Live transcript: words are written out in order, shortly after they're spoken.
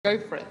Go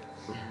for it.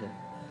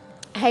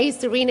 Hey,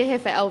 Serena here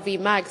for LV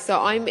Mag. So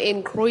I'm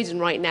in Croydon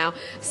right now,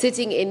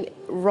 sitting in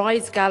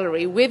Rise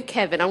Gallery with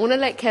Kevin. I want to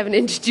let Kevin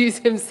introduce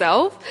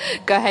himself.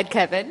 Go ahead,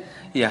 Kevin.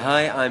 Yeah,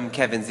 hi, I'm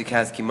Kevin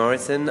Zukowski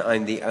Morrison.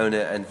 I'm the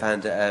owner and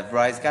founder of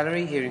Rise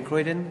Gallery here in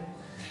Croydon.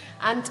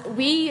 And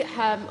we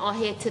are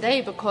here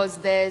today because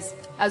there's,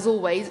 as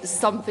always,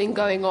 something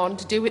going on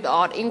to do with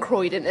art in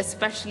Croydon,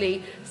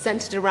 especially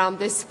centred around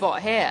this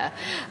spot here.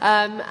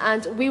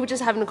 And we were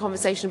just having a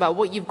conversation about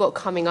what you've got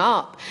coming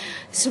up.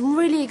 Some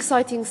really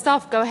exciting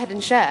stuff. Go ahead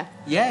and share.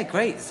 Yeah,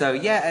 great. So,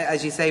 yeah,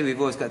 as you say,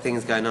 we've always got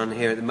things going on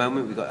here at the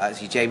moment. We've got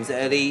actually James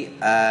Early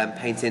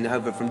painting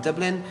over from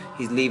Dublin.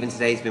 He's leaving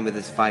today. He's been with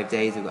us 5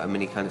 days. We've got a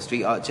mini kind of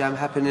street art jam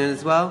happening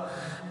as well.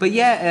 But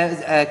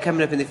yeah,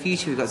 coming up in the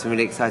future, we've got some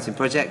really exciting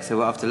projects. So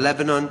we're off to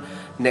Lebanon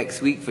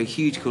next week for a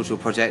huge cultural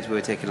project where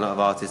we're taking a lot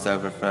of artists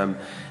over from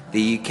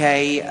the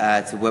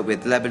UK to work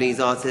with Lebanese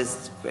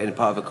artists in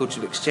part of a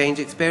cultural exchange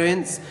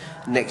experience.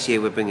 Next year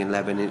we're bringing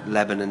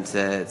Lebanon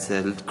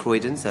to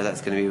Croydon, so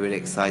that's going to be a really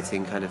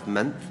exciting kind of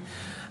month.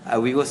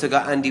 We've also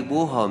got Andy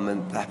Warhol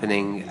month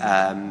happening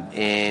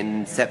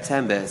in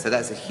September, so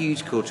that's a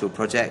huge cultural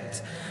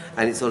project.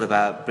 And it's all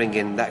about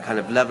bringing that kind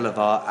of level of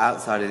art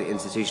outside of the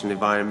institutional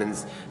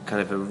environments, kind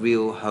of a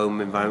real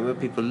home environment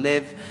where people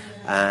live,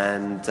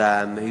 and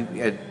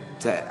to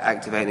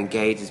activate and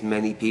engage as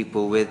many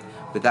people with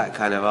that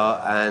kind of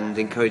art and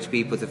encourage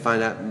people to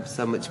find out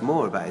so much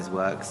more about his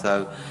work.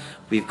 So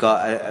we've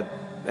got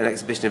an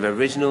exhibition of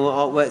original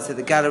artworks at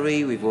the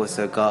gallery. We've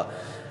also got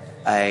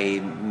a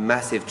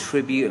massive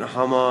tribute and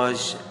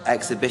homage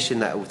exhibition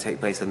that will take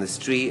place on the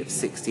street of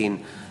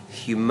 16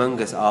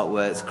 humongous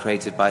artworks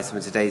created by some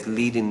of today's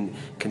leading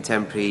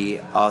contemporary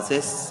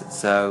artists.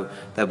 So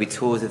there'll be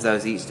tours of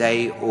those each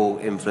day, all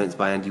influenced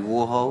by Andy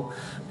Warhol.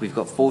 We've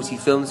got 40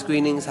 film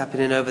screenings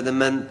happening over the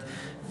month,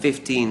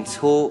 15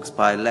 talks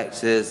by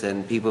lecturers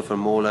and people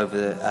from all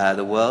over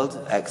the world,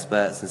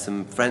 experts and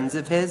some friends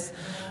of his.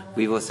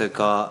 We've also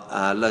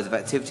got loads of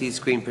activities,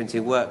 screen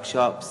printing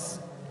workshops.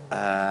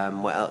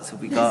 What else have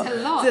we got? There's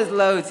a lot. There's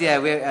loads, yeah.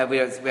 We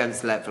haven't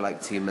slept for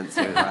like 2 months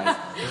here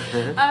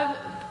at Rise.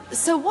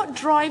 So what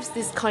drives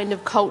this kind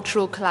of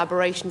cultural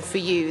collaboration for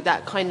you,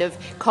 that kind of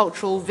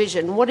cultural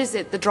vision? What is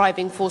it, the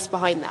driving force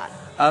behind that?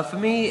 For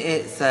me,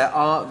 it's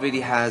art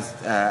really has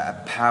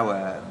a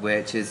power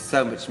which is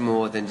so much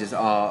more than just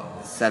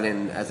art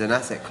selling as an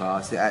asset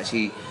class. It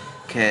actually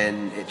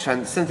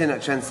something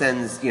that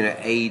transcends,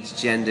 age,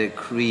 gender,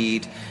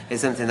 creed.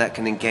 It's something that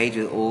can engage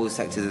with all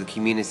sectors of the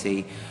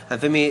community. And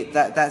for me,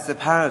 that's the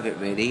power of it,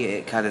 really.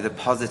 It kind of the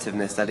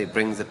positiveness that it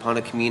brings upon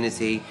a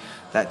community,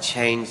 that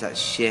change, that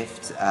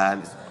shift.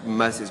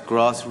 It's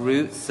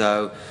grassroots,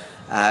 so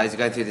as you're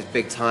going through this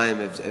big time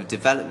of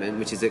development,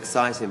 which is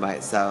exciting by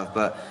itself,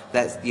 but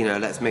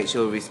let's make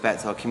sure we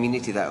respect our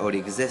community that already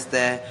exists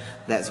there.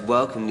 Let's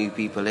welcome new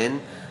people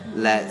in.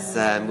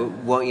 We're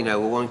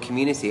one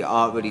community.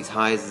 Art really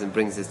ties us and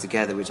brings us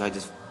together, which I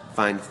just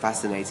find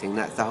fascinating.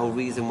 That's the whole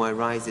reason why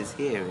Rise is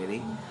here, really.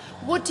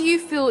 What do you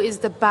feel is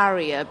the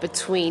barrier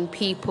between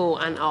people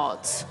and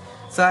art?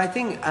 So I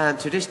think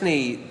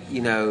traditionally,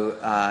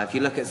 if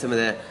you look at some of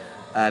the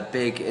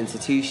big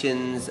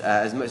institutions,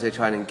 as much as they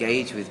try and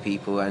engage with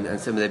people, and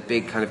some of the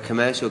big kind of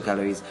commercial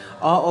galleries,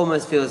 art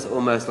almost feels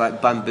like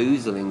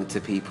bamboozling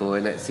to people,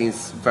 and it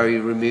seems very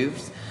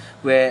removed.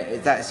 Where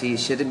it actually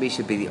shouldn't be,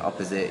 should be the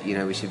opposite.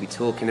 We should be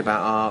talking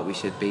about art, we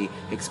should be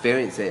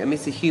experiencing it. I mean,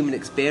 it's a human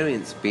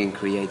experience being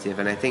creative,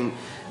 and I think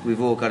we've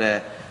all got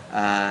to,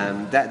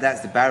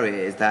 that's the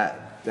barrier, is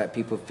that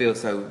people feel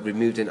so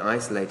removed and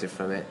isolated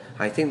from it.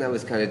 I think that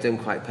was kind of done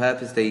quite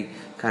purposely,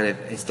 kind of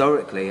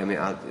historically. I mean,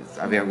 I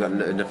haven't got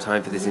enough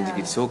time for this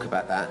interview to talk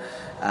about that,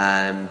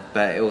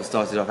 but it all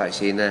started off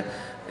actually in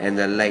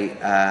the late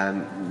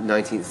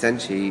 19th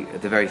century.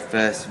 The very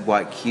first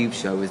white cube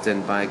show was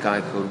done by a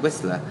guy called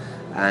Whistler,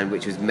 and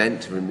which was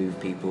meant to remove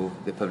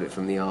the public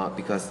from the art,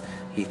 because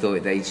he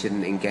thought they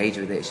shouldn't engage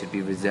with it, it should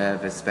be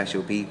reserved for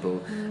special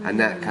people. And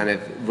that kind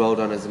of rolled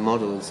on as a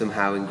model and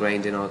somehow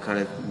ingrained in our kind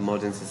of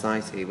modern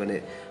society, when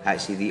it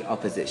actually the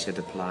opposite should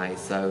apply.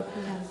 So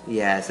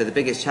so the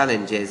biggest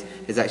challenge is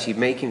actually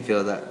making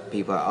feel that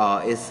people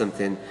art is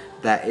something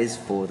that is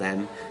for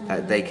them,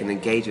 that they can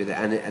engage with it,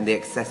 and the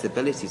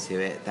accessibility to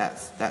it,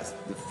 that's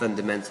the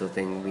fundamental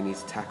thing we need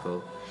to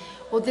tackle.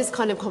 Well, this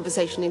kind of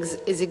conversation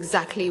is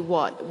exactly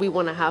what we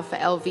want to have for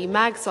LV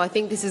Mag. So I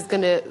think this is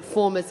going to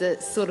form as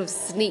a sort of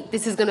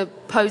this is going to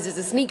pose as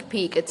a sneak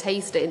peek, a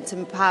taster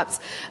into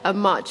perhaps a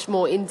much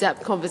more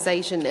in-depth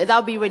conversation. That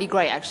would be really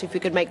great, actually, if we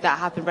could make that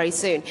happen very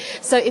soon.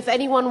 So if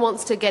anyone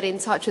wants to get in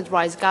touch with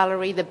Rise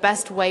Gallery, the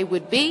best way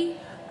would be?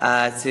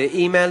 To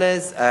email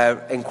us,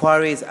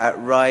 inquiries at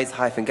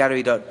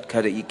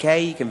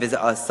rise-gallery.co.uk. You can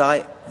visit our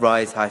site,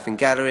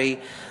 rise-gallery,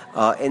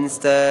 our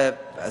Insta,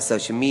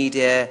 social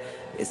media.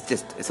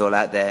 It's all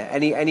out there.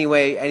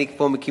 Any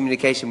form of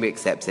communication, we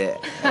accept it.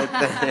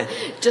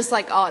 Just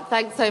like art.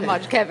 Thanks so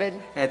much,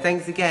 Kevin. Yeah,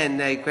 thanks again.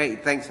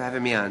 Great. Thanks for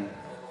having me on.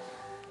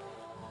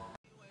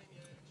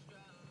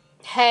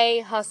 Hey,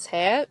 Huss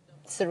here.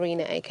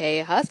 Serena,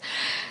 aka Hus.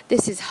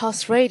 This is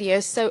Hus Radio.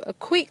 So a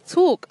quick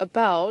talk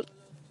about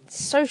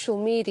social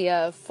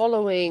media,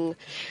 following,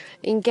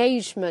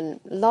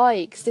 engagement,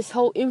 likes, this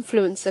whole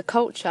influencer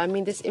culture. I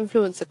mean, this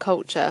influencer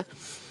culture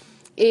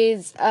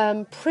is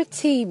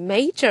pretty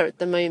major at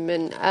the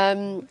moment.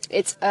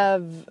 It's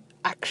a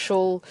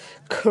actual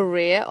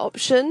career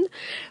option,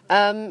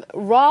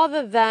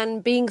 rather than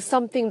being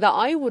something that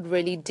I would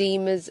really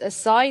deem as a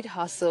side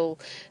hustle,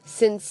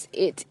 since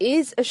it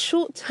is a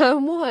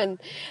short-term one.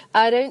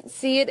 I don't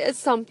see it as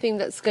something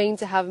that's going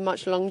to have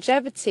much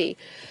longevity.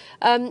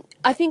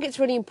 I think it's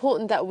really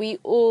important that we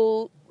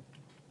all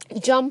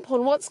jump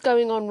on what's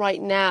going on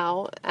right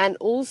now, and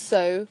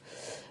also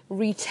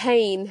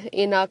retain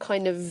in our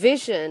kind of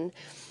vision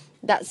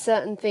that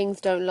certain things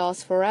don't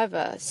last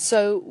forever.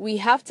 So we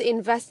have to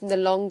invest in the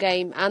long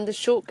game and the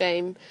short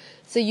game.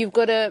 So you've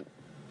got to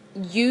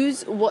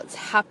use what's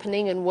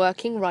happening and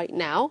working right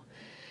now,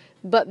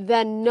 but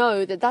then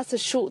know that that's a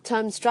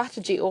short-term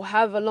strategy, or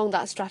however long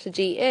that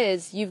strategy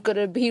is. You've got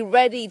to be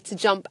ready to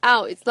jump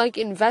out. It's like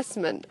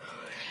investment,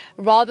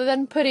 rather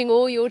than putting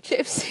all your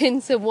chips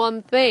into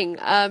one thing.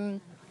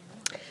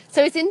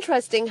 So it's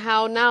interesting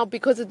how now,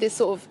 because of this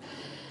sort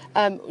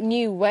of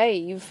new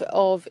wave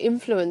of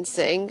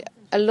influencing,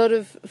 a lot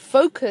of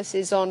focus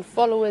is on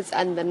followers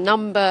and the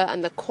number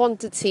and the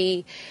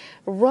quantity,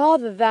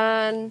 rather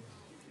than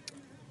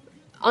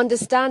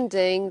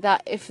understanding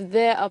that if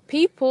there are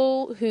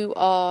people who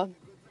are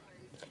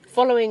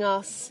following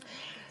us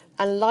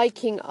and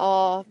liking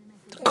our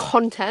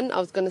content, I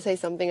was going to say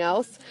something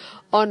else,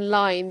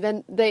 online,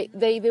 then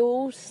they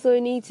also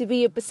need to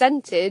be a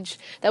percentage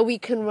that we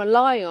can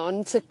rely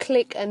on to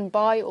click and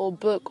buy or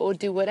book or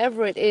do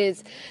whatever it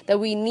is that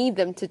we need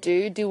them to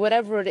do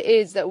whatever it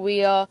is that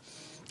we are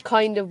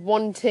kind of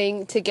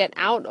wanting to get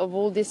out of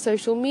all this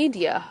social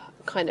media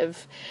kind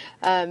of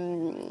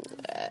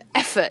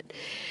effort.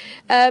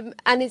 And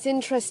it's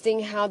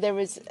interesting how there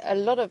is a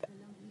lot of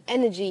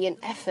energy and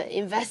effort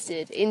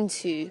invested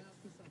into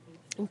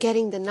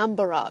getting the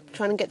number up,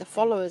 trying to get the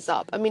followers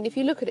up. I mean, if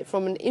you look at it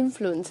from an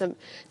influencer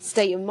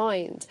state of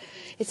mind,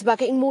 it's about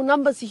getting more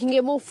numbers so you can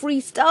get more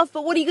free stuff.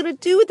 But what are you going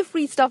to do with the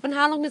free stuff, and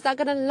how long is that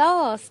going to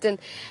last, and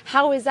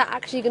how is that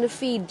actually going to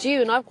feed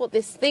you? And I've got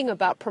this thing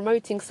about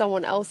promoting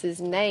someone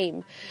else's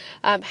name.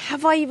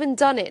 Have I even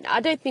done it?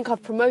 I don't think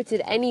I've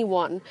promoted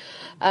anyone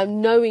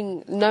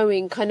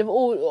knowing kind of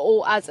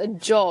all as a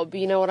job,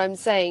 you know what I'm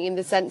saying, in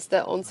the sense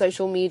that on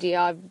social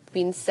media I've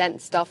been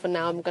sent stuff and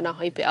now I'm going to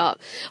hype it up.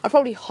 I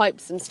probably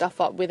hyped some stuff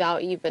up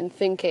without even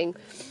thinking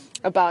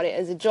about it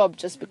as a job,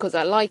 just because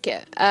I like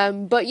it.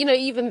 But you know,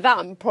 even that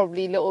I'm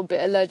probably a little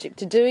bit allergic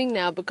to doing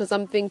now, because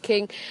I'm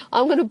thinking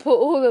I'm going to put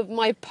all of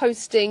my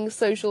posting,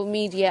 social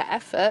media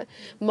effort,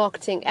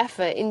 marketing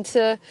effort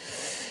into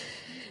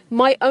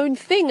my own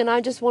thing. And I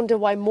just wonder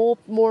why more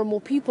and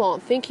more people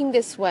aren't thinking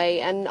this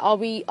way. And are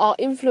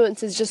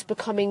influencers just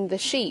becoming the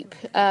sheep,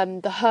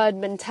 the herd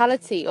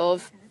mentality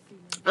of,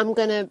 I'm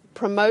going to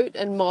promote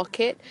and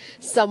market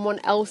someone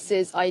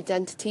else's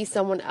identity,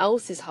 someone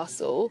else's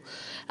hustle,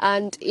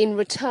 and in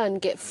return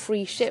get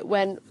free shit,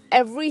 when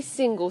every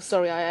single,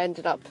 sorry, I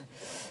ended up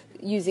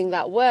using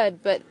that word,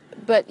 but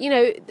you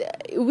know,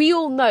 we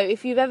all know,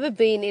 if you've ever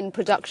been in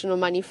production or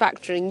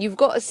manufacturing, you've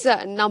got a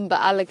certain number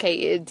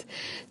allocated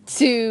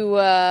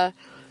to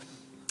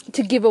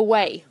give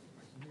away.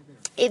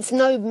 It's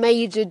no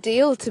major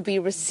deal to be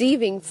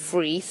receiving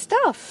free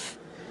stuff.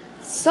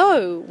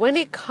 So when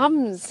it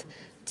comes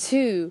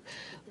to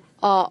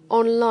our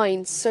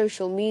online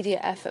social media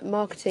effort,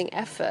 marketing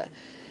effort,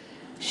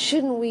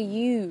 shouldn't we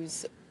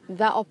use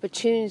that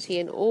opportunity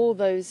and all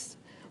those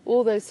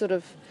sort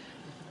of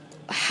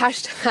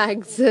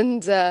hashtags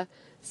and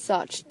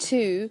such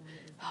to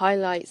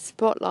highlight,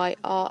 spotlight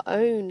our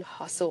own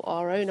hustle,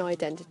 our own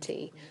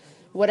identity,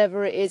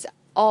 whatever it is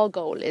our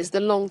goal is, the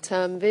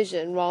long-term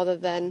vision, rather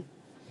than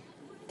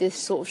this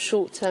sort of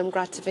short-term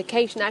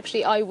gratification.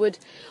 Actually, I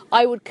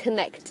would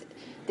connect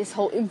this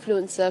whole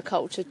influencer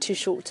culture to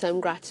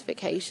short-term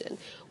gratification.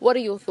 What are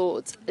your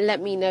thoughts?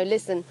 Let me know.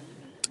 Listen,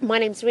 my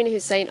name's Serena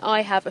Hussain.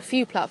 I have a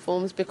few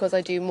platforms because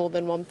I do more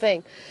than one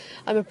thing.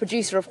 I'm a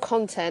producer of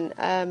content.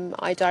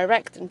 I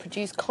direct and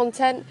produce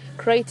content,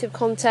 creative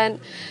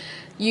content.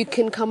 You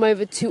can come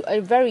over to a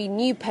very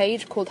new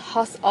page called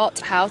Hus Art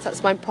House.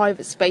 That's my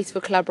private space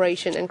for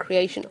collaboration and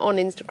creation on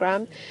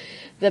Instagram.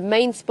 The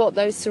main spot,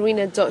 though,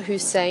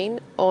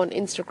 Serena.Hussain on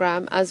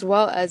Instagram, as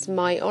well as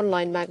my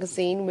online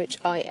magazine, which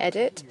I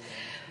edit.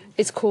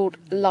 It's called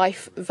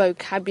Life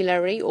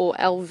Vocabulary, or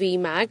LV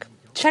Mag.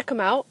 Check them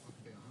out.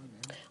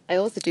 I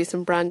also do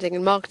some branding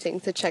and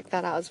marketing, so check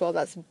that out as well.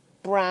 That's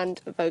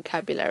Brand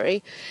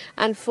Vocabulary.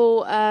 And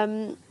for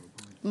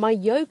my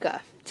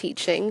yoga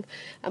teaching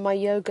and my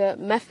yoga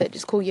method,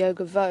 it's called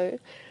Yoga Vo.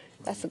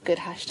 That's a good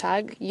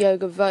hashtag,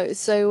 Yoga Vo.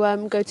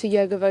 So go to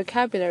Yoga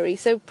Vocabulary.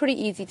 So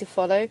pretty easy to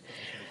follow.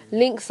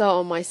 Links are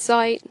on my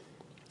site.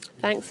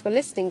 Thanks for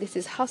listening. This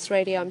is Hus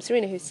Radio. I'm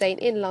Serena Hussain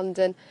in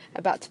London,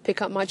 about to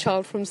pick up my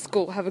child from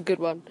school. Have a good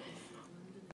one.